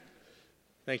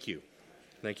Thank you.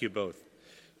 Thank you both.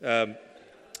 I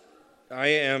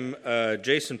am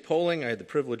Jason Poling. I had the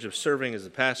privilege of serving as the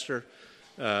pastor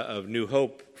of New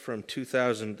Hope from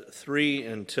 2003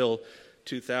 until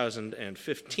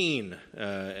 2015,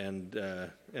 and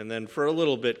then for a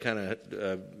little bit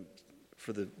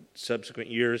for the subsequent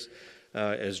years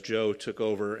as Joe took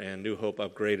over and New Hope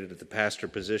upgraded at the pastor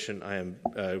position. I am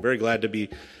very glad to be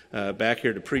back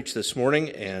here to preach this morning,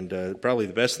 and probably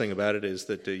the best thing about it is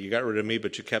that you got rid of me,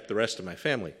 but you kept the rest of my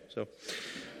family. So,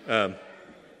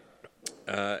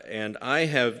 and I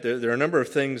have there are a number of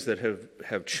things that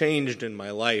have changed in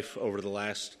my life over the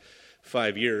last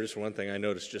 5 years. For one thing, I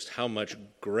noticed just how much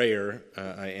grayer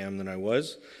I am than I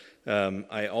was.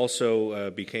 I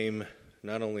also became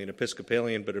not only an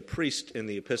Episcopalian, but a priest in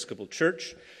the Episcopal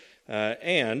Church.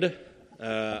 And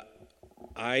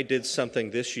I did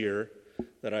something this year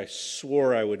that I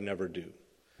swore I would never do,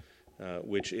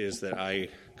 which is that I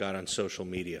got on social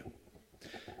media.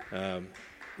 The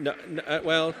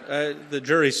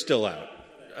jury's still out.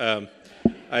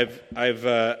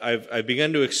 I've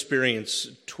begun to experience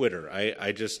Twitter.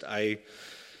 I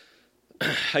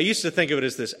used to think of it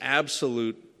as this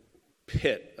absolute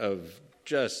pit of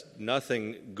just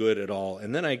nothing good at all.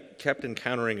 And then I kept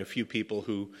encountering a few people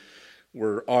who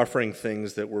were offering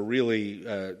things that were really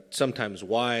sometimes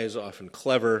wise, often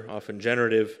clever, often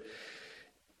generative.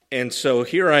 And so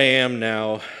here I am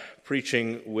now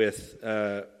preaching with,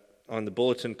 on the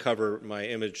bulletin cover, my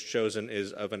image chosen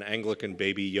is of an Anglican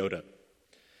baby Yoda.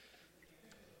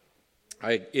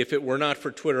 If it were not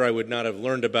for Twitter, I would not have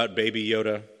learned about baby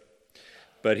Yoda,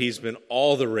 but he's been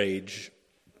all the rage.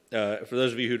 For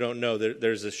those of you who don't know,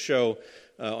 there's a show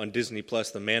on Disney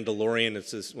Plus, The Mandalorian.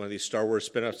 It's one of these Star Wars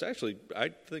spin-offs. Actually, I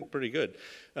think pretty good.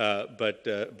 But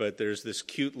there's this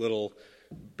cute little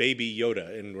baby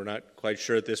Yoda, and we're not quite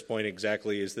sure at this point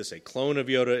exactly, is this a clone of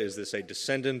Yoda? Is this a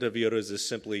descendant of Yoda? Is this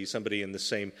simply somebody in the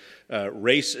same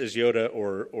race as Yoda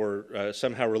or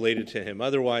somehow related to him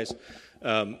otherwise?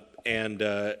 And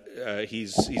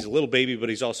he's a little baby, but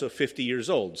he's also 50 years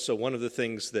old. So one of the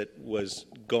things that was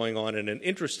going on in an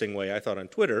interesting way, I thought, on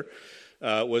Twitter,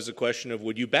 was a question of,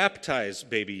 would you baptize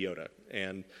baby Yoda?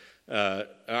 And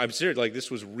I'm serious, like, this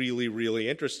was really, really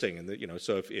interesting. And,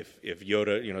 so if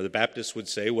Yoda, the Baptists would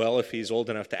say, well, if he's old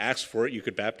enough to ask for it, you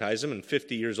could baptize him, and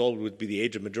 50 years old would be the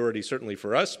age of majority, certainly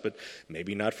for us, but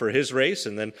maybe not for his race.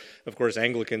 And then, of course,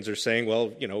 Anglicans are saying, well,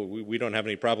 we don't have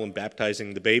any problem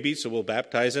baptizing the baby, so we'll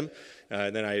baptize him.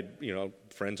 And then I had,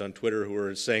 friends on Twitter who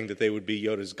were saying that they would be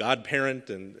Yoda's godparent,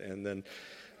 and then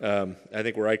I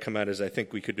think where I come out is I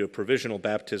think we could do a provisional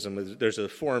baptism. There's a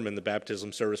form in the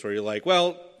baptism service where you're like,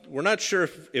 well, we're not sure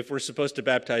if we're supposed to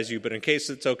baptize you, but in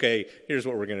case it's okay, here's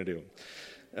what we're going to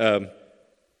do.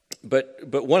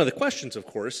 But one of the questions, of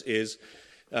course, is,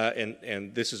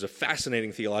 and this is a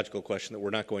fascinating theological question that we're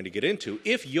not going to get into,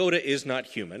 if Yoda is not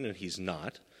human, and he's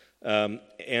not,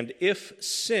 and if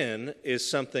sin is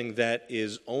something that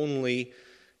has only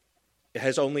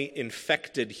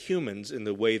infected humans in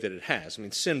the way that it has. I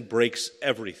mean, sin breaks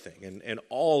everything, and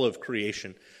all of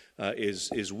creation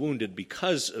is wounded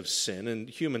because of sin, and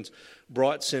humans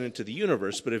brought sin into the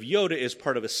universe. But if Yoda is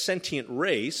part of a sentient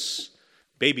race,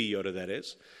 baby Yoda that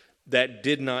is, that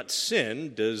did not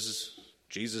sin, does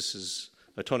Jesus'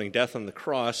 atoning death on the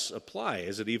cross apply?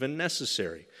 Is it even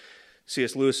necessary?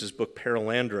 C.S. Lewis's book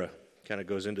Perelandra kind of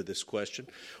goes into this question.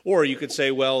 Or you could say,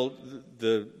 well,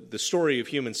 the story of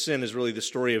human sin is really the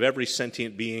story of every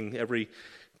sentient being, every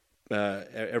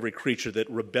creature that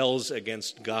rebels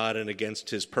against God and against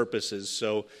his purposes.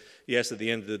 So, yes, at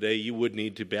the end of the day, you would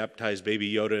need to baptize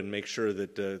baby Yoda and make sure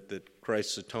that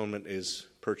Christ's atonement is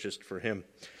purchased for him.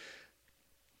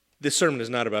 This sermon is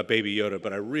not about baby Yoda,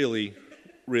 but I really,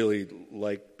 really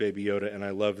like baby Yoda, and I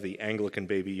love the Anglican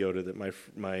baby Yoda that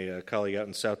my colleague out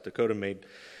in South Dakota made.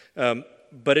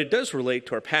 But it does relate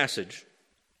to our passage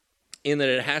in that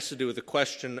it has to do with the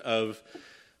question of,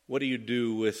 what do you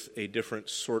do with a different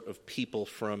sort of people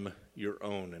from your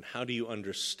own, and how do you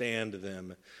understand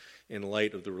them in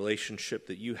light of the relationship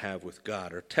that you have with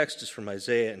God? Our text is from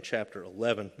Isaiah in chapter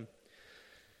 11,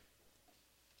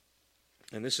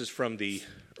 and this is from the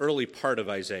early part of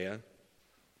Isaiah.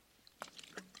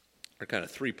 There are kind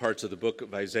of three parts of the book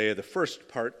of Isaiah. The first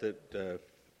part that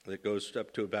goes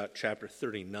up to about chapter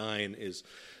 39 is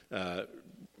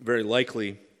very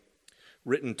likely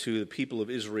written to the people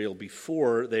of Israel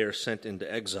before they are sent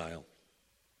into exile.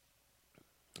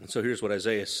 And so here's what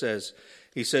Isaiah says.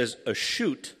 He says, "A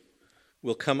shoot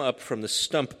will come up from the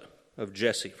stump of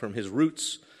Jesse. From his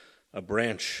roots a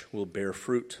branch will bear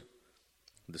fruit.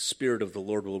 The Spirit of the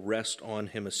Lord will rest on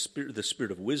him, the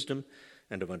Spirit of wisdom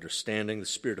and of understanding, the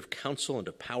Spirit of counsel and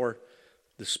of power,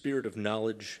 the spirit of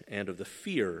knowledge and of the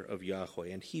fear of Yahweh,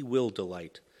 and he will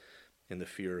delight in the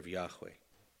fear of Yahweh.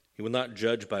 He will not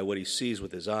judge by what he sees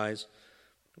with his eyes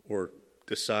or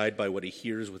decide by what he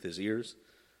hears with his ears,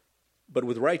 but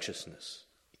with righteousness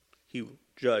he will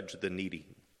judge the needy.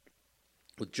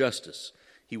 With justice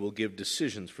he will give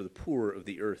decisions for the poor of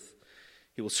the earth.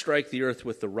 He will strike the earth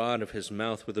with the rod of his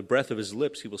mouth. With the breath of his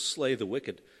lips he will slay the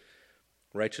wicked.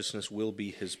 Righteousness will be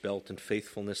his belt, and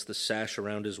faithfulness the sash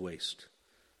around his waist.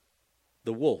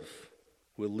 The wolf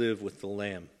will live with the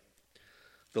lamb.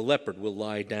 The leopard will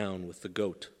lie down with the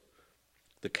goat.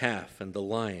 The calf and the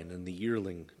lion and the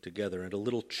yearling together, and a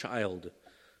little child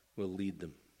will lead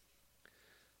them.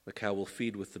 The cow will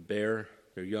feed with the bear,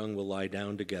 their young will lie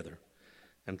down together,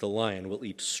 and the lion will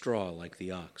eat straw like the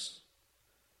ox.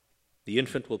 The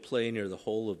infant will play near the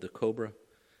hole of the cobra,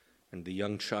 and the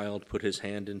young child put his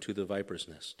hand into the viper's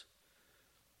nest.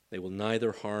 They will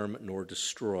neither harm nor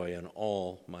destroy on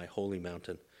all my holy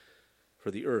mountain, for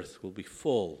the earth will be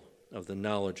full of the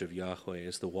knowledge of Yahweh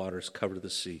as the waters cover the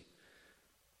sea.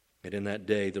 And in that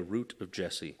day the root of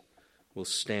Jesse will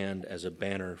stand as a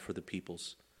banner for the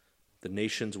peoples. The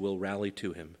nations will rally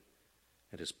to him,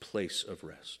 and his place of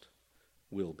rest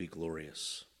will be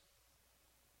glorious.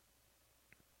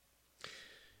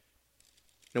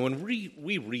 Now, when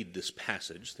we read this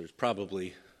passage, there's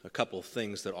probably a couple of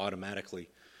things that automatically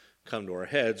come to our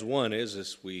heads. One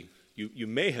is you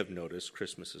may have noticed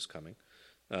Christmas is coming.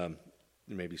 You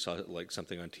maybe saw it like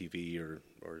something on TV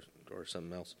or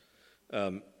something else.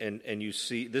 And you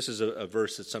see, this is a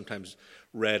verse that's sometimes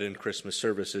read in Christmas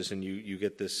services, and you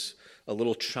get this, a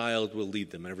little child will lead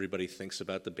them. Everybody thinks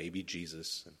about the baby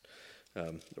Jesus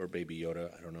or baby Yoda,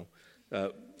 I don't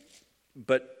know.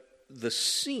 But the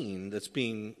scene that's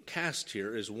being cast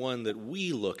here is one that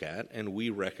we look at and we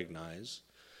recognize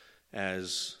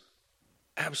as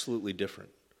absolutely different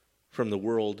from the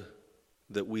world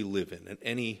that we live in and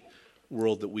any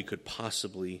world that we could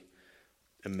possibly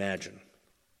imagine.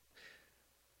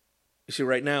 You see,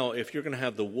 right now, if you're going to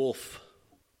have the wolf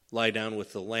lie down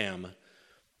with the lamb,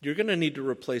 you're going to need to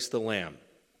replace the lamb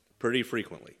pretty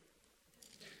frequently.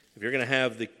 If you're going to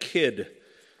have the kid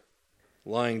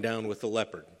lying down with the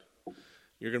leopard,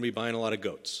 you're going to be buying a lot of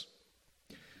goats.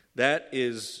 That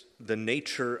is the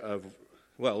nature of,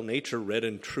 nature red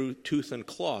in tooth and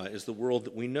claw is the world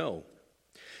that we know.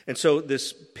 And so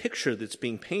this picture that's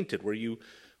being painted where you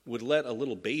would let a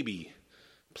little baby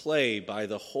play by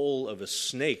the hole of a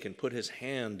snake and put his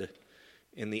hand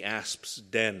in the asp's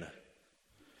den,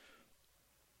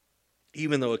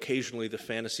 even though occasionally the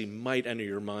fantasy might enter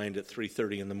your mind at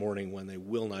 3:30 in the morning when they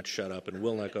will not shut up and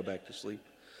will not go back to sleep.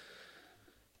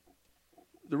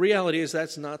 The reality is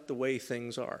that's not the way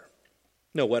things are.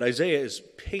 No, what Isaiah is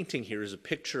painting here is a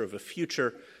picture of a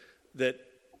future that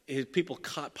people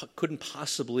couldn't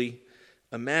possibly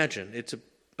imagine. It's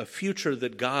a future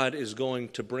that God is going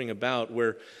to bring about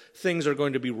where things are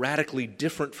going to be radically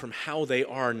different from how they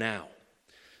are now.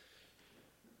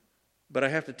 But I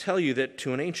have to tell you that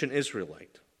to an ancient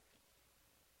Israelite,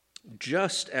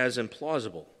 just as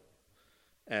implausible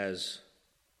as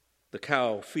the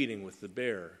cow feeding with the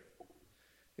bear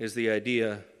is the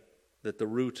idea that the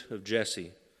root of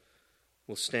Jesse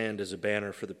will stand as a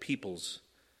banner for the peoples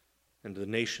and the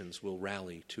nations will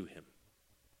rally to him.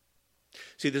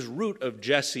 See, this root of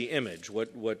Jesse image,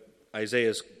 what Isaiah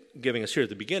is giving us here at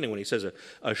the beginning when he says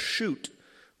a shoot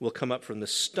will come up from the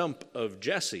stump of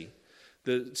Jesse.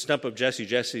 The stump of Jesse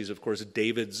is, of course,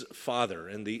 David's father.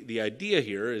 And the idea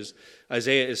here is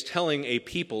Isaiah is telling a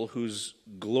people whose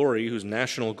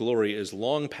national glory is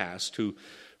long past, who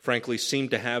frankly seem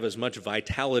to have as much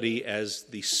vitality as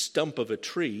the stump of a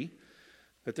tree,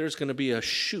 that there's going to be a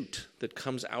shoot that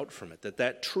comes out from it,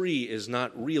 that tree is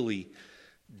not really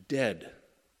dead,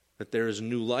 that there is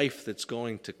new life that's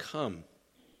going to come.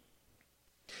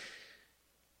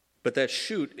 But that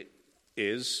shoot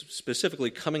is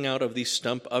specifically coming out of the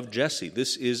stump of Jesse.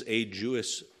 This is a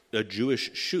Jewish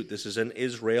shoot. This is an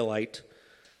Israelite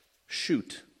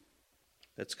shoot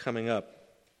that's coming up.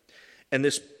 And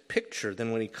this picture,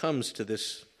 then when he comes to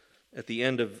this, at the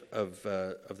end of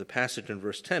the passage in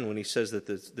verse 10, when he says that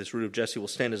this root of Jesse will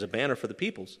stand as a banner for the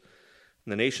peoples,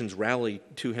 and the nations rally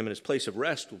to him in his place of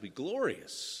rest, will be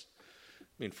glorious.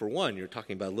 I mean, for one, you're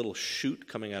talking about a little shoot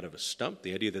coming out of a stump.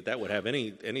 The idea that would have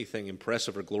anything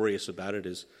impressive or glorious about it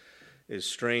is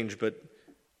strange, but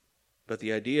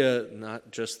the idea not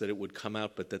just that it would come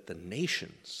out, but that the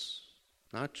nations,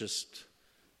 not just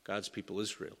God's people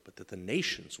Israel, but that the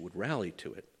nations would rally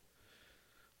to it.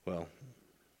 Well,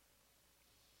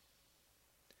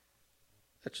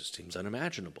 that just seems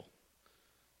unimaginable.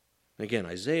 And again,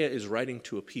 Isaiah is writing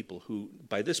to a people who,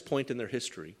 by this point in their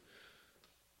history,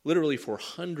 literally for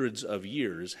hundreds of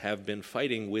years have been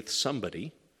fighting with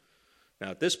somebody. Now,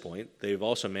 at this point, they've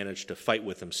also managed to fight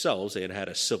with themselves. They had had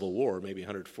a civil war, maybe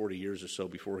 140 years or so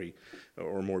before he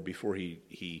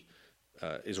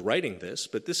is writing this.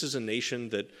 But this is a nation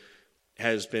that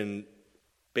has been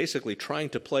basically trying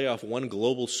to play off one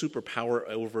global superpower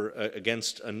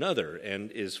against another,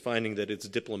 and is finding that its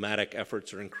diplomatic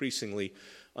efforts are increasingly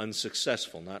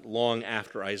unsuccessful. Not long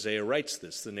after Isaiah writes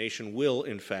this, the nation will,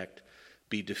 in fact,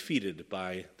 be defeated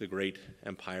by the great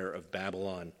empire of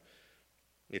Babylon.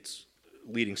 Its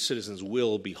leading citizens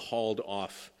will be hauled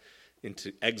off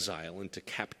into exile, into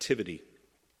captivity,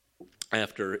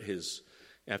 after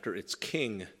its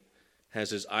king has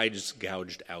his eyes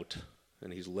gouged out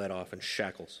and he's led off in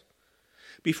shackles.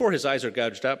 Before his eyes are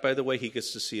gouged out, by the way, he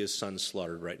gets to see his son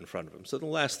slaughtered right in front of him. So the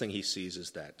last thing he sees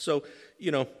is that. So,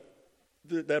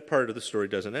 that part of the story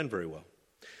doesn't end very well.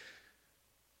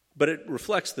 But it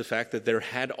reflects the fact that there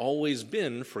had always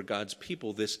been, for God's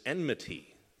people, this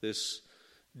enmity, this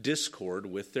discord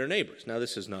with their neighbors. Now,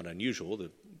 this is not unusual.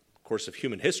 The course of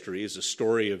human history is a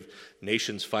story of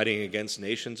nations fighting against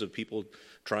nations, of people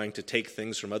trying to take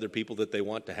things from other people that they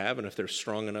want to have, and if they're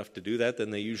strong enough to do that,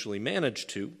 then they usually manage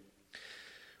to.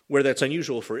 Where that's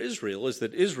unusual for Israel is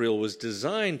that Israel was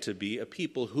designed to be a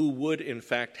people who would, in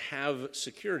fact, have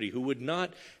security, who would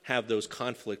not have those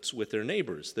conflicts with their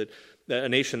neighbors, that a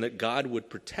nation that God would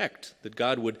protect, that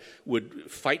God would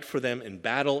fight for them in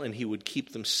battle, and he would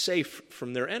keep them safe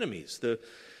from their enemies.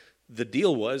 The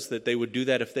deal was that they would do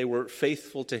that if they were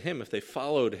faithful to him. If they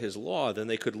followed his law, then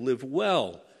they could live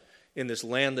well in this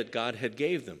land that God had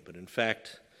gave them. But in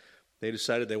fact, they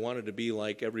decided they wanted to be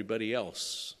like everybody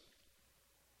else.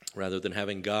 Rather than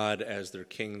having God as their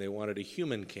king, they wanted a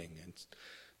human king. And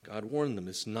God warned them,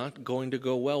 it's not going to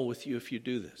go well with you if you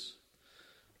do this.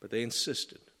 But they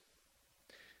insisted.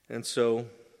 And so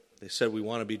they said, we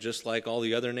want to be just like all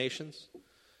the other nations.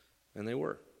 And they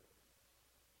were.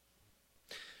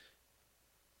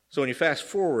 So when you fast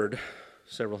forward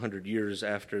several hundred years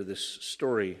after this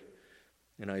story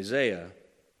in Isaiah,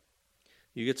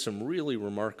 you get some really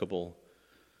remarkable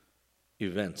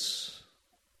events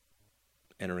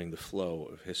entering the flow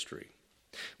of history.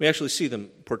 We actually see them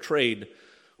portrayed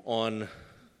in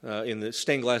the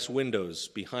stained glass windows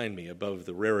behind me above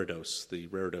the reredos. The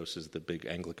reredos is the big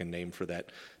Anglican name for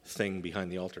that thing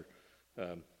behind the altar.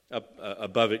 Up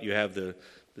above it you have the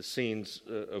scenes,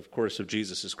 of course, of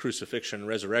Jesus' crucifixion and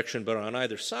resurrection, but on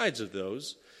either sides of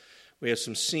those we have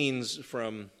some scenes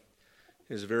from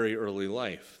his very early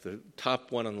life. The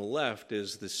top one on the left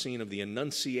is the scene of the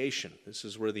Annunciation. This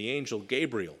is where the angel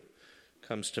Gabriel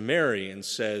comes to Mary and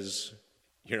says,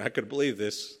 you're not going to believe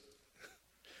this,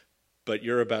 but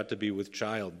you're about to be with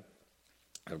child.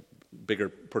 A bigger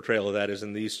portrayal of that is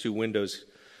in these two windows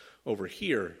over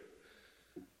here.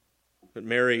 But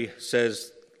Mary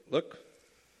says, look,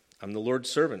 I'm the Lord's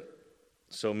servant,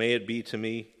 so may it be to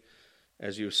me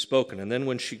as you have spoken. And then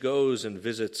when she goes and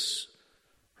visits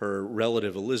her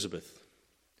relative Elizabeth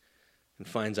and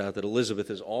finds out that Elizabeth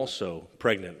is also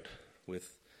pregnant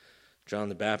with John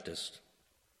the Baptist,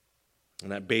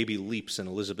 and that baby leaps in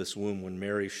Elizabeth's womb when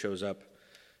Mary shows up,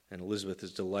 and Elizabeth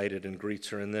is delighted and greets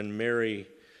her. And then Mary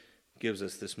gives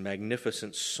us this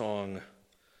magnificent song.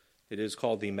 It is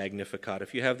called the Magnificat.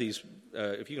 If you have these,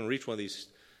 if you can reach one of these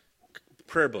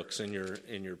prayer books in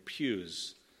your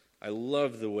pews, I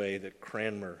love the way that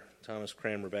Thomas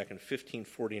Cranmer, back in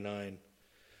 1549,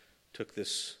 took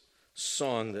this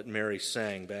song that Mary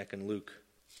sang back in Luke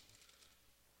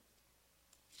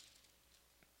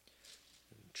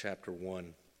chapter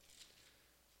 1.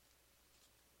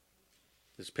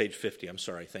 This is page 50. I'm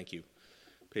sorry, thank you.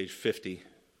 Page 50.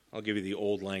 I'll give you the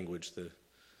old language, the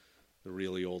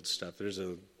really old stuff. There's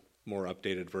a more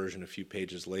updated version a few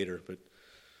pages later, but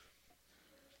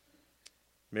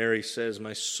Mary says,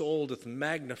 my soul doth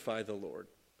magnify the Lord,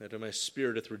 and my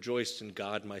spirit hath rejoiced in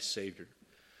God my Savior.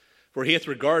 For he hath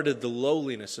regarded the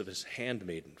lowliness of his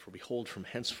handmaiden. For behold, from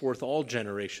henceforth all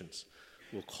generations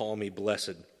will call me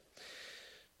blessed.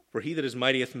 For he that is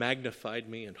mighty hath magnified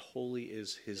me, and holy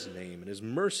is his name. And his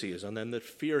mercy is on them that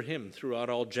fear him throughout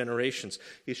all generations.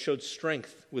 He hath showed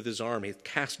strength with his arm. He hath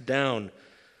cast down,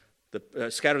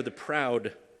 scattered the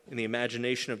proud in the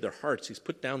imagination of their hearts. He's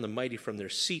put down the mighty from their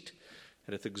seat,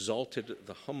 and hath exalted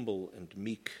the humble and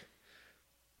meek.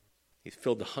 He hath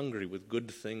filled the hungry with good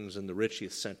things, and the rich he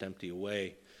hath sent empty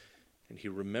away. And he,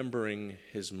 remembering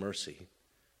his mercy,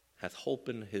 hath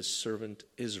holpen his servant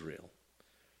Israel,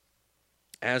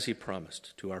 as he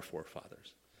promised to our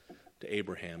forefathers, to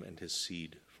Abraham and his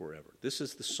seed forever. This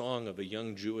is the song of a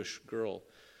young Jewish girl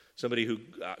somebody who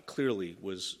clearly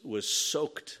was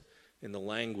soaked in the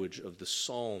language of the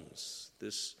Psalms.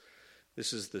 This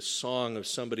is the song of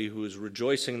somebody who is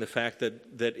rejoicing in the fact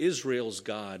that Israel's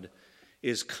God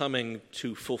is coming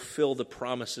to fulfill the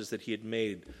promises that he had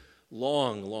made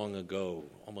long, long ago,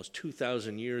 almost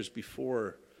 2,000 years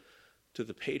before, to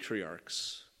the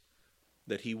patriarchs,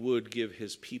 that he would give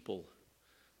his people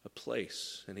a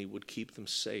place and he would keep them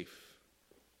safe.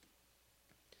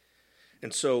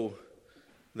 And so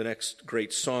the next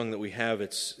great song that we have,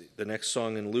 it's the next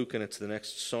song in Luke, and it's the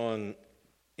next song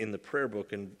in the prayer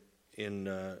book, and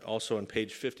also on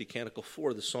page 50, Canticle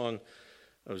 4, the song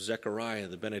of Zechariah,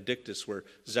 the Benedictus, where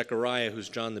Zechariah, who's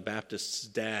John the Baptist's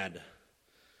dad,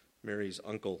 Mary's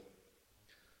uncle,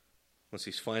 once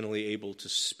he's finally able to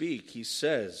speak, he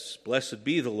says, "Blessed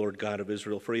be the Lord God of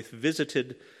Israel, for he hath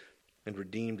visited and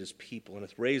redeemed his people, and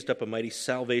hath raised up a mighty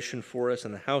salvation for us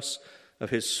in the house of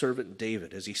his servant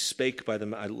David, as he spake by the..."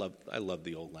 I love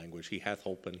the old language. He hath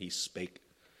holpen, he spake.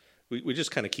 We just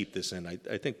kind of keep this in, I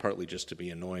think partly just to be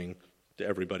annoying to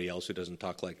everybody else who doesn't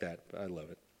talk like that, but I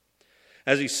love it.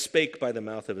 "As he spake by the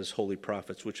mouth of his holy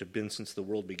prophets, which have been since the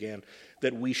world began,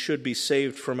 that we should be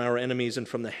saved from our enemies and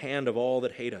from the hand of all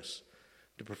that hate us,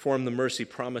 to perform the mercy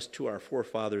promised to our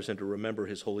forefathers and to remember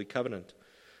his holy covenant,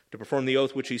 to perform the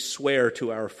oath which he sware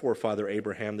to our forefather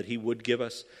Abraham that he would give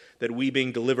us, that we,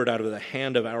 being delivered out of the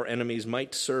hand of our enemies,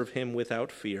 might serve him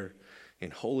without fear,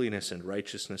 in holiness and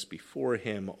righteousness before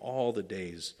him all the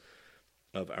days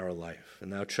of our life.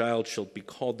 And thou, child, shalt be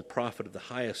called the prophet of the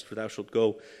highest, for thou shalt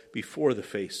go before the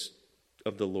face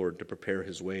of the Lord to prepare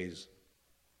his ways,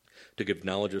 to give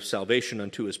knowledge of salvation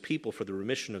unto his people for the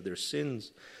remission of their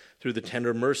sins, through the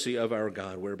tender mercy of our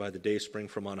God, whereby the dayspring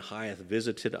from on high hath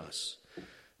visited us,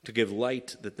 to give light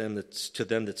to them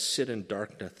that sit in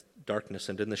darkness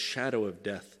and in the shadow of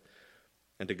death,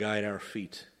 and to guide our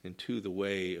feet into the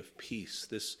way of peace."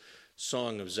 This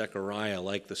song of Zechariah,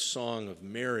 like the song of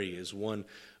Mary, is one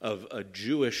of a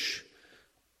Jewish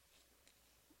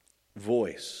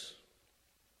voice,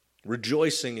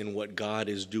 rejoicing in what God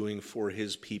is doing for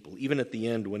his people. Even at the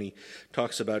end, when he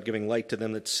talks about giving light to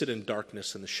them that sit in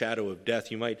darkness and the shadow of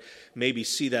death, you might maybe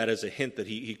see that as a hint that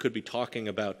he could be talking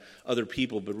about other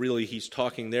people, but really he's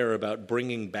talking there about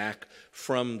bringing back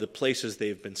from the places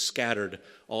they've been scattered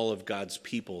all of God's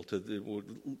people.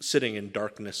 Sitting in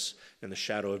darkness and the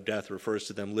shadow of death refers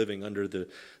to them living under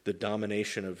the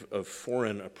domination of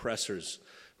foreign oppressors.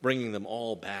 Bringing them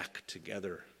all back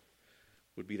together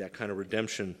would be that kind of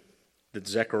redemption that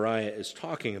Zechariah is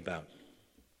talking about.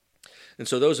 And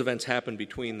so those events happen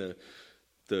between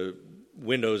the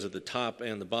windows at the top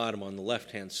and the bottom on the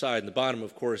left-hand side. And the bottom,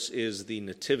 of course, is the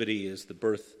nativity, is the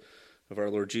birth of our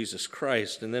Lord Jesus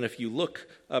Christ. And then if you look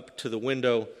up to the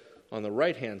window on the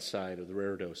right-hand side of the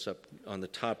reredos, up on the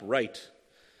top right,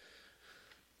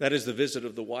 that is the visit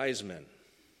of the wise men.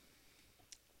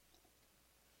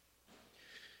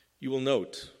 You will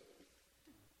note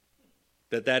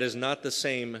that is not the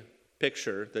same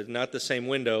picture, that's not the same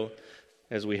window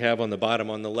as we have on the bottom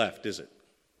on the left, is it?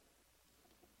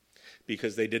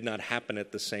 Because they did not happen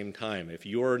at the same time. If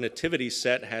your nativity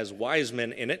set has wise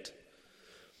men in it,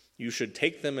 you should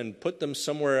take them and put them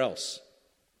somewhere else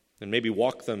and maybe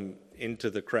walk them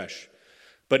into the creche.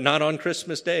 But not on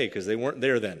Christmas Day, because they weren't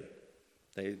there then.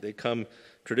 They come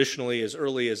traditionally as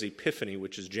early as Epiphany,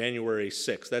 which is January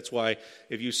 6th. That's why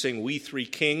if you sing "We Three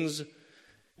Kings"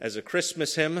 as a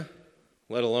Christmas hymn,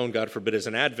 let alone, God forbid, as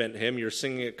an Advent hymn, you're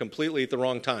singing it completely at the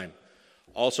wrong time.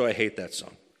 Also, I hate that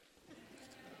song.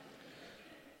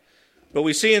 But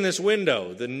we see in this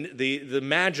window the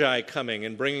Magi coming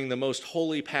and bringing the most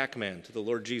holy Pac-Man to the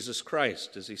Lord Jesus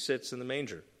Christ as he sits in the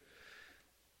manger.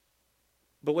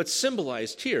 But what's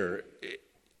symbolized here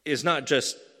is not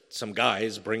just some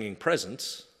guys bringing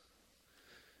presents.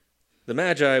 The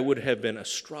Magi would have been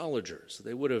astrologers.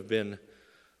 They would have been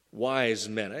wise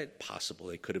men. Possible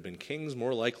they could have been kings.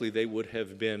 More likely they would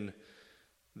have been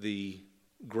the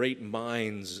great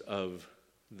minds of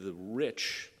the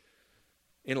rich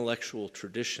intellectual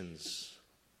traditions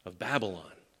of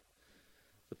Babylon,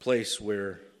 the place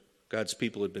where God's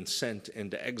people had been sent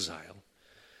into exile.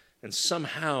 And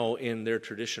somehow in their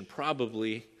tradition,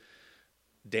 probably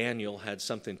Daniel had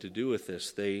something to do with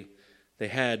this. They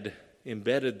had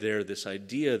embedded there this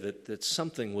idea that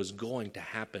something was going to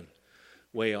happen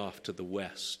way off to the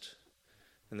west,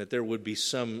 and that there would be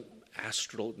some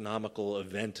astronomical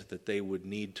event that they would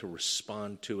need to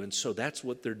respond to. And so that's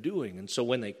what they're doing. And so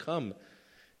when they come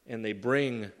and they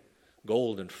bring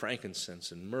gold and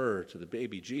frankincense and myrrh to the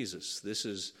baby Jesus, this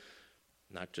is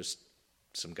not just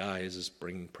some guys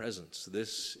bringing presents.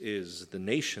 This is the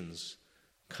nations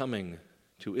coming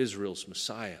to Israel's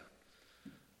Messiah,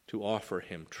 to offer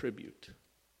him tribute,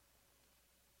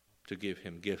 to give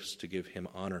him gifts, to give him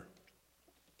honor.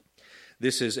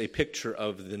 This is a picture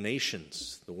of the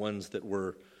nations, the ones that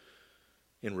were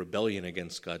in rebellion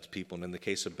against God's people, and in the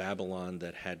case of Babylon,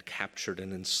 that had captured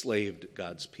and enslaved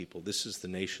God's people. This is the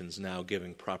nations now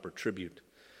giving proper tribute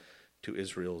to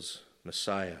Israel's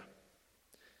Messiah.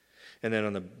 And then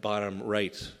on the bottom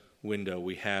right window,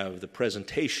 we have the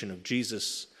presentation of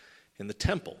Jesus in the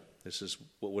temple. This is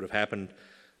what would have happened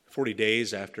 40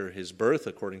 days after his birth.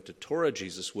 According to Torah,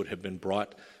 Jesus would have been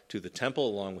brought to the temple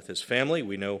along with his family.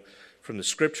 We know from the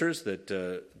scriptures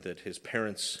that his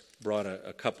parents brought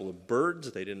a couple of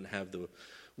birds. They didn't have the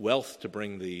wealth to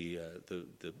bring the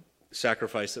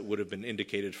sacrifice that would have been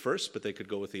indicated first, but they could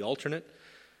go with the alternate.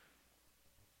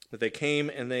 But they came,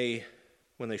 and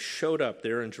when they showed up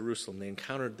there in Jerusalem, they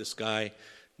encountered this guy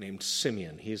named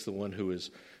Simeon. He's the one who is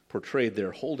portrayed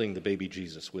there holding the baby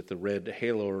Jesus with the red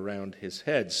halo around his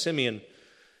head. Simeon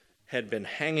had been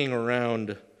hanging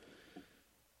around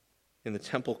in the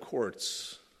temple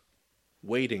courts,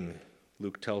 waiting,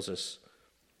 Luke tells us,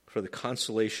 for the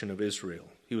consolation of Israel.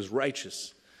 He was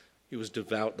righteous. He was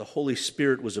devout. The Holy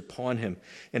Spirit was upon him.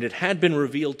 And it had been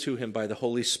revealed to him by the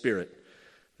Holy Spirit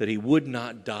that he would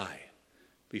not die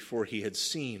before he had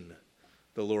seen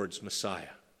the Lord's Messiah.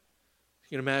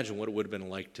 You can imagine what it would have been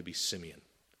like to be Simeon.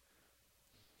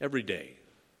 Every day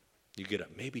you get up,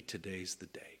 maybe today's the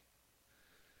day.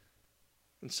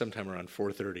 And sometime around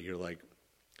 4:30 you're like,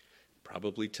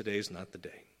 probably today's not the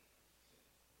day.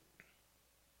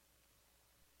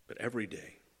 But every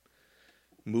day,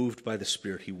 moved by the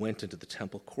Spirit, he went into the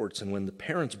temple courts. And when the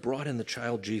parents brought in the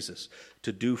child Jesus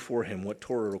to do for him what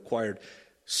Torah required,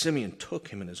 Simeon took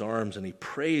him in his arms and he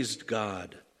praised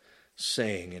God,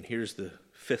 saying, and here's the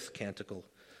fifth canticle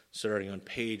starting on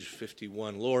page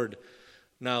 51, Lord,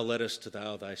 now lettest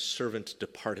thou thy servant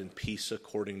depart in peace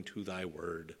according to thy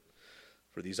word.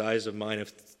 For these eyes of mine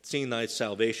have seen thy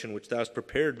salvation, which thou hast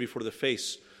prepared before the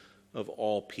face of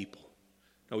all people.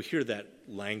 Now we hear that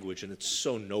language, and it's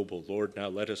so noble. Lord, now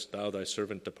lettest thou thy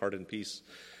servant depart in peace.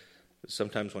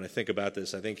 Sometimes when I think about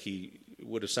this, I think he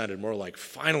would have sounded more like,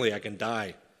 finally I can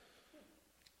die.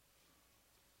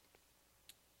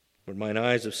 For mine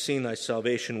eyes have seen thy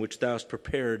salvation, which thou hast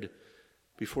prepared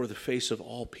before the face of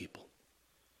all people,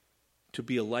 to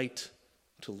be a light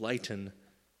to lighten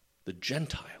the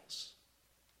Gentiles,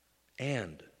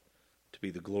 and to be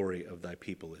the glory of thy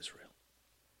people Israel.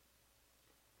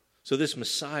 So this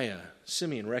Messiah,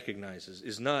 Simeon recognizes,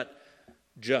 is not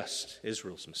just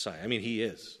Israel's Messiah. I mean, he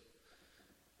is.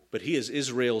 But he is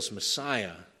Israel's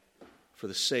Messiah for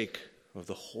the sake of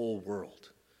the whole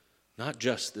world. Not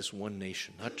just this one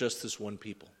nation, not just this one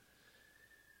people.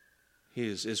 He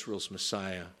is Israel's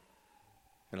Messiah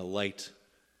and a light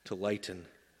to lighten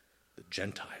the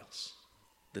Gentiles,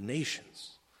 the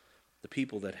nations, the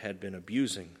people that had been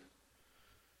abusing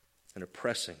and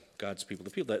oppressing God's people,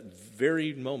 the people that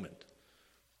very moment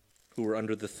who were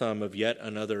under the thumb of yet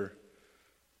another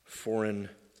foreign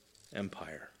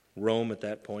empire, Rome at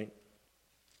that point.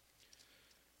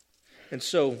 And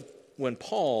so when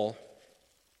Paul,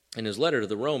 in his letter to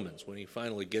the Romans, when he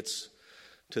finally gets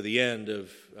to the end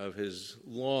of his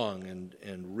long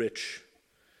and rich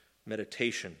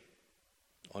meditation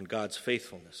on God's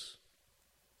faithfulness,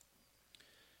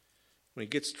 when he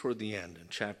gets toward the end in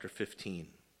chapter 15,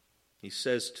 he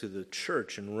says to the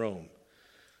church in Rome,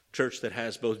 church that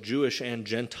has both Jewish and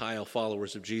Gentile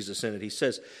followers of Jesus in it, he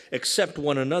says, accept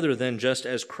one another then, just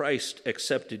as Christ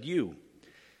accepted you,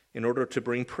 in order to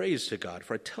bring praise to God.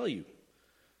 For I tell you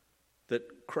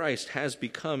that Christ has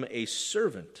become a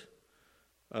servant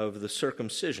of the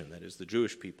circumcision, that is the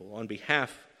Jewish people, on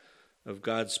behalf of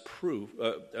God's truth,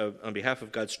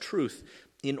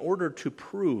 in order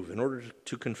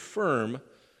to confirm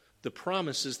the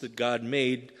promises that God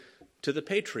made to the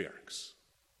patriarchs.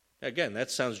 Again,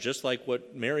 that sounds just like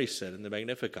what Mary said in the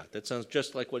Magnificat. That sounds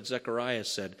just like what Zechariah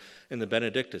said in the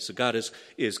Benedictus. So God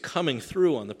is coming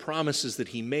through on the promises that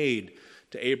he made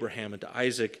to Abraham and to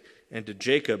Isaac and to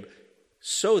Jacob,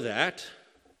 so that,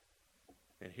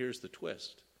 and here's the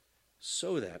twist,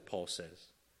 so that, Paul says,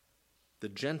 the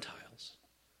Gentiles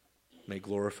may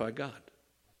glorify God,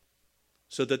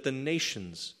 so that the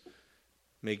nations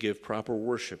may give proper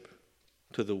worship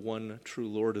to the one true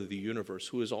Lord of the universe,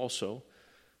 who is also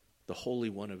the Holy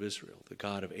One of Israel, the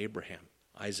God of Abraham,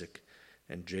 Isaac,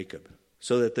 and Jacob,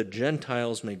 so that the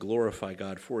Gentiles may glorify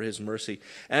God for his mercy,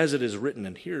 as it is written.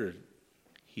 And here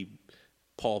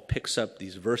Paul picks up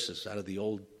these verses out of the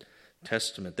Old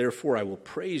Testament. Therefore I will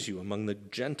praise you among the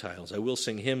Gentiles. I will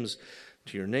sing hymns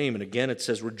to your name. And again it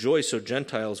says, rejoice, O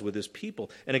Gentiles, with his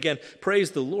people. And again,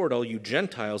 praise the Lord, all you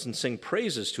Gentiles, and sing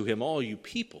praises to him, all you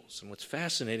peoples. And what's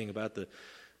fascinating about the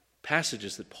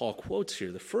passages that Paul quotes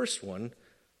here, the first one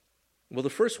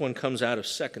comes out of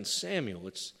 2 Samuel.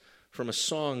 It's from a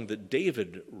song that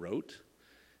David wrote.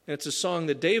 And it's a song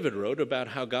that David wrote about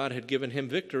how God had given him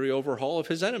victory over all of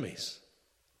his enemies.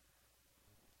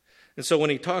 And so when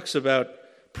he talks about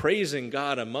praising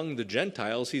God among the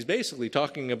Gentiles, he's basically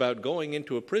talking about going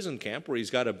into a prison camp where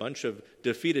he's got a bunch of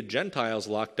defeated Gentiles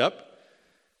locked up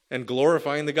and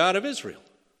glorifying the God of Israel.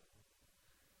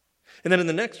 And then in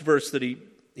the next verse that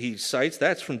he cites,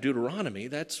 that's from Deuteronomy.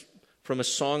 That's from a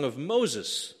song of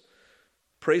Moses.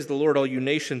 Praise the Lord, all you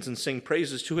nations, and sing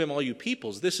praises to him, all you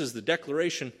peoples. This is the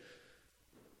declaration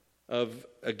of,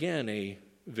 again, a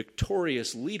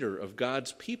victorious leader of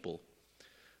God's people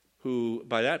who,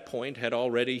 by that point, had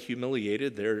already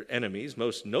humiliated their enemies,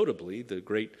 most notably the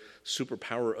great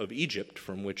superpower of Egypt,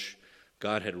 from which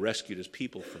God had rescued his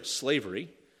people from slavery,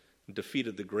 and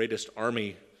defeated the greatest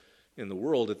army in the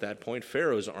world at that point,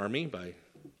 Pharaoh's army, by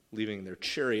leaving their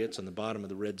chariots on the bottom of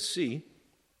the Red Sea.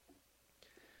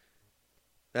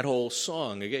 That whole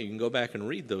song, again, you can go back and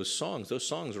read those songs. Those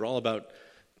songs are all about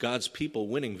God's people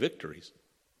winning victories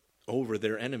over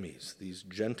their enemies, these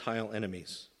Gentile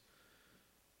enemies.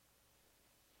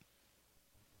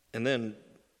 And then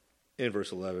in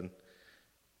verse 11,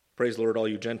 praise the Lord, all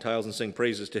you Gentiles, and sing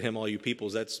praises to him, all you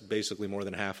peoples. That's basically more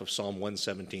than half of Psalm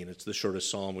 117. It's the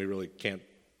shortest psalm. We really can't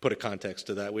put a context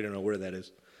to that. We don't know where that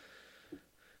is.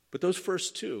 But those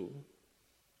first two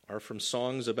are from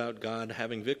songs about God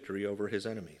having victory over his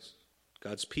enemies,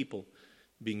 God's people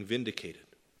being vindicated.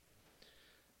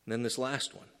 And then this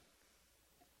last one,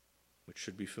 which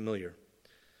should be familiar.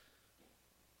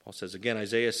 Paul says again,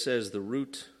 Isaiah says, the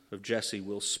root of Jesse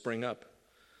will spring up,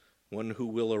 one who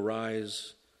will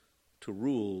arise to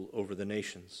rule over the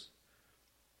nations,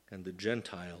 and the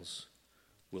Gentiles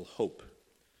will hope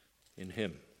in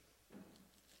him.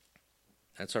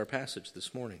 That's our passage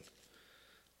this morning.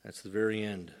 That's the very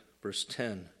end, verse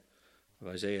 10 of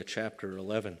Isaiah chapter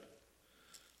 11.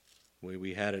 The way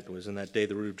we had it was, in that day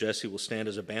the root of Jesse will stand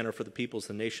as a banner for the peoples.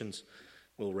 The nations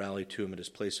will rally to him, and his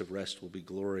place of rest will be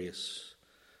glorious.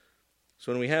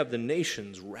 So when we have the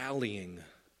nations rallying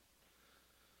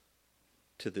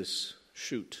to this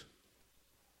shoot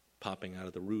popping out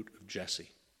of the root of Jesse,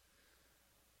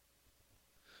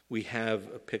 we have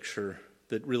a picture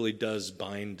that really does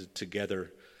bind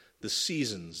together the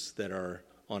seasons that are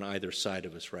on either side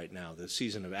of us right now. The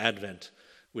season of Advent,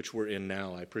 which we're in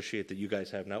now. I appreciate that you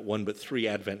guys have not one but 3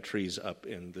 Advent trees up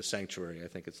in the sanctuary. I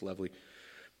think it's lovely.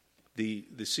 The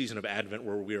season of Advent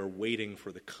where we are waiting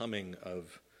for the coming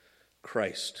of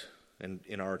Christ. And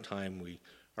in our time, we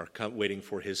are waiting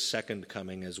for his second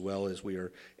coming, as well as we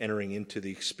are entering into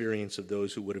the experience of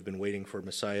those who would have been waiting for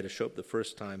Messiah to show up the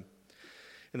first time.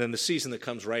 And then the season that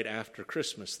comes right after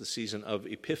Christmas, the season of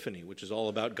Epiphany, which is all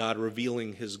about God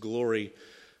revealing his glory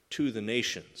to the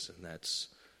nations. And that's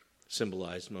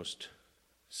symbolized most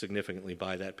significantly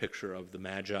by that picture of the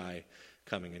Magi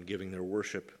coming and giving their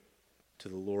worship to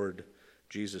the Lord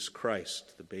Jesus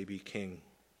Christ, the baby king.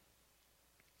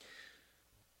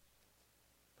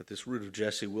 But this root of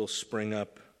Jesse will spring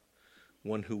up,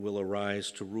 one who will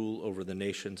arise to rule over the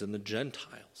nations, and the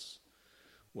Gentiles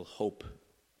will hope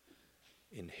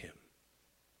in him.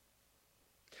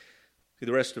 See,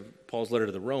 the rest of Paul's letter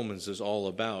to the Romans is all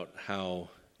about how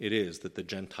it is that the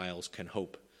Gentiles can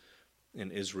hope in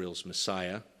Israel's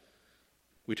Messiah.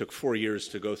 We took 4 years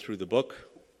to go through the book.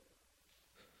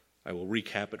 I will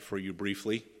recap it for you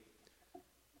briefly.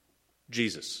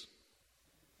 Jesus.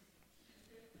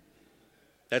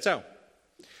 That's how.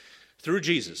 Through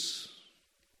Jesus,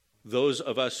 those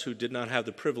of us who did not have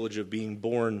the privilege of being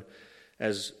born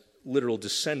as literal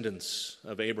descendants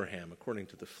of Abraham according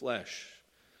to the flesh,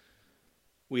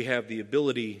 we have the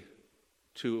ability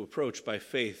to approach by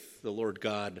faith the Lord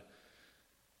God,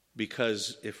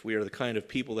 because if we are the kind of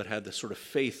people that had the sort of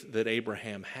faith that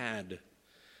Abraham had,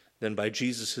 then by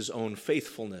Jesus' own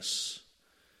faithfulness,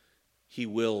 he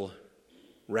will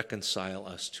reconcile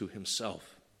us to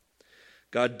himself.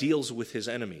 God deals with his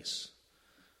enemies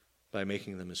by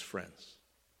making them his friends.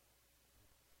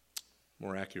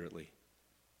 More accurately,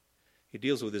 he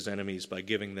deals with his enemies by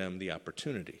giving them the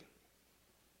opportunity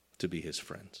to be his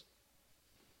friends.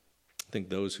 I think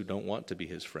those who don't want to be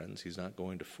his friends, he's not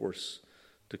going to force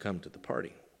to come to the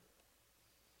party.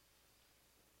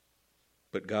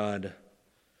 But God,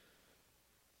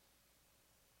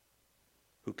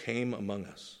 who came among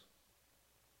us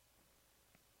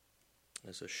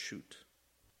as a shoot,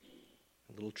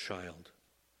 a little child,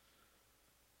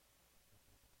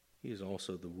 He is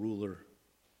also the ruler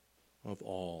of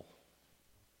all.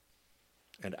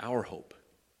 And our hope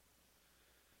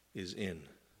is in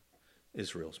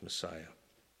Israel's Messiah.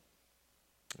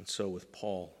 And so with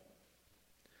Paul,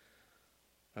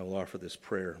 I will offer this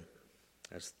prayer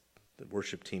as the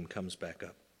worship team comes back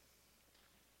up.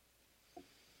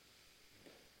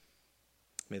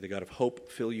 May the God of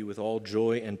hope fill you with all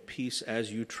joy and peace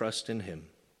as you trust in him,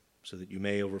 so that you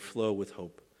may overflow with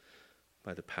hope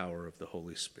by the power of the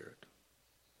Holy Spirit.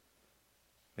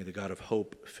 May the God of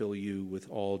hope fill you with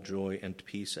all joy and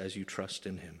peace as you trust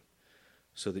in him,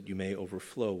 so that you may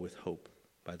overflow with hope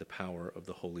by the power of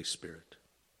the Holy Spirit.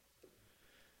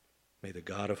 May the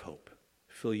God of hope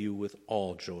fill you with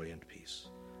all joy and peace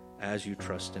as you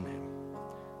trust in him,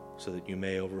 so that you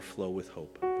may overflow with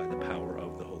hope by the power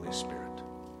of the Holy Spirit.